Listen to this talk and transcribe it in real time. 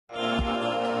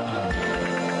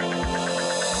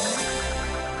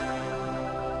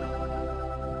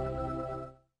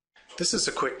This is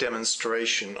a quick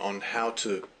demonstration on how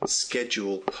to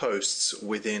schedule posts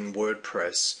within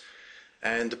WordPress.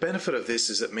 And the benefit of this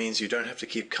is it means you don't have to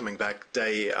keep coming back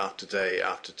day after day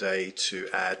after day to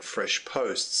add fresh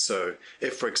posts. So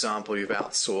if, for example, you've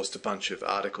outsourced a bunch of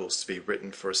articles to be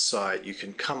written for a site, you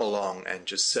can come along and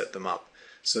just set them up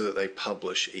so that they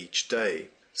publish each day.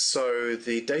 So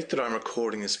the date that I'm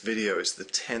recording this video is the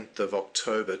 10th of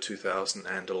October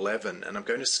 2011, and I'm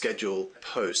going to schedule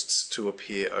posts to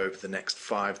appear over the next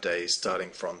 5 days starting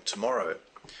from tomorrow.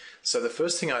 So the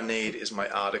first thing I need is my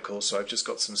article. So I've just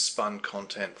got some spun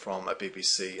content from a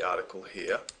BBC article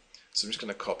here. So I'm just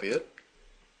going to copy it,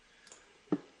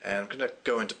 and I'm going to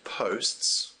go into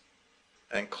Posts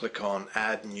and click on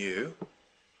Add New.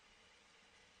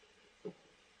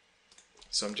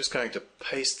 So I'm just going to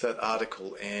paste that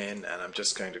article in, and I'm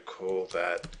just going to call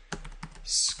that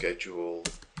Schedule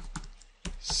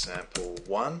Sample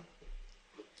 1.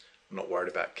 I'm not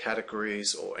worried about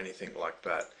categories or anything like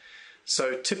that.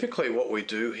 So typically what we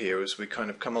do here is we kind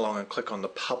of come along and click on the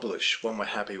Publish when we're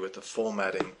happy with the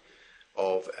formatting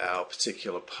of our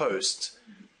particular post.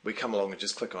 We come along and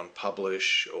just click on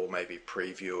Publish, or maybe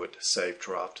Preview it, Save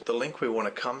Draft. The link we want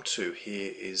to come to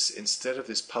here is, instead of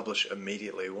this Publish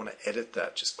Immediately, we want to edit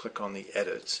that. Just click on the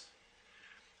Edit.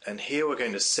 And here we're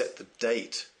going to set the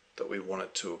date that we want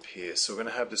it to appear. So we're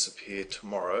going to have this appear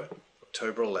tomorrow,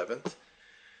 October 11th,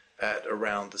 at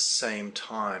around the same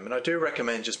time. And I do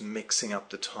recommend just mixing up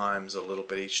the times a little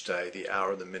bit each day, the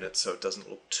hour and the minute, so it doesn't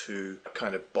look too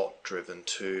kind of bot-driven,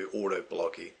 too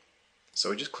auto-bloggy. So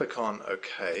we just click on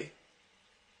OK,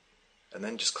 and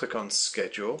then just click on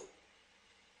Schedule.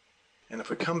 And if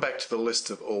we come back to the list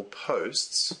of all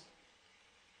posts,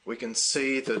 we can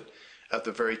see that at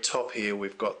the very top here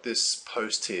we've got this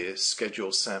post here,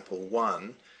 Schedule Sample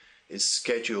 1, is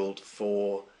scheduled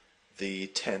for the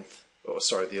 10th, or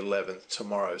sorry, the 11th,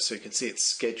 tomorrow. So you can see it's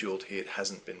scheduled here, it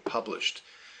hasn't been published.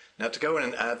 Now to go in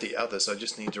and add the others, I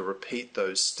just need to repeat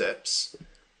those steps.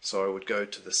 So I would go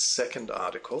to the second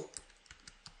article,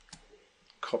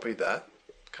 copy that,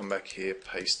 come back here,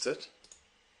 paste it,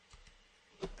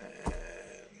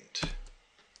 and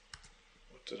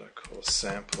what did I call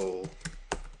Sample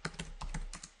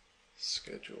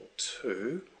Schedule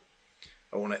 2.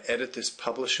 I want to edit this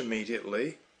Publish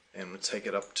Immediately, and I'm going to take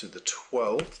it up to the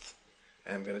 12th,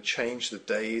 and I'm going to change the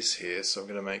days here, so I'm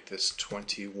going to make this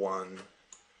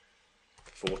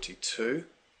 2142.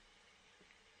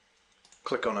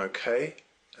 Click on OK,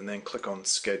 and then click on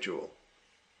Schedule.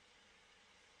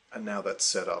 And now that's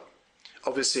set up.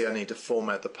 Obviously I need to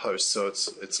format the post so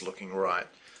it's looking right.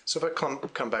 So if I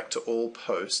come back to all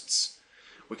posts,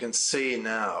 we can see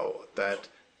now that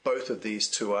both of these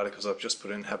two articles I've just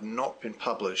put in have not been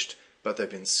published, but they've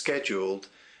been scheduled.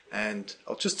 And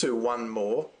I'll just do one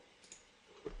more,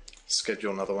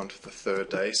 schedule another one for the third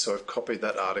day. So I've copied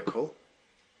that article.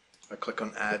 I click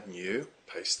on Add New,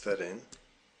 paste that in.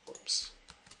 Whoops.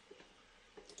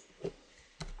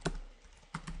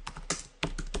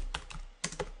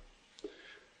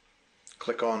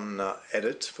 Click on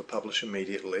Edit for Publish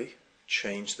Immediately,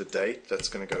 change the date, that's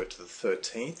going to go to the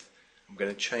 13th. I'm going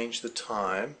to change the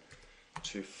time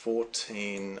to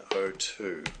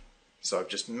 14:02. So I've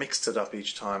just mixed it up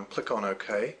each time. Click on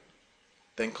OK,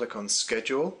 then click on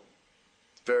Schedule.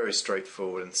 Very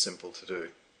straightforward and simple to do.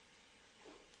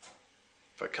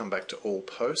 If I come back to all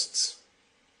posts,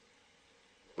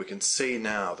 we can see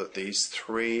now that these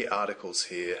three articles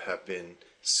here have been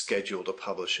scheduled to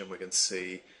publish, and we can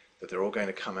see that they're all going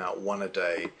to come out one a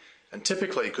day. And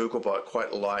typically Googlebot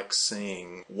quite likes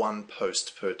seeing one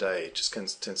post per day. It just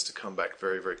tends to come back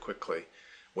very, very quickly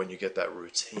when you get that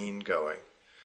routine going.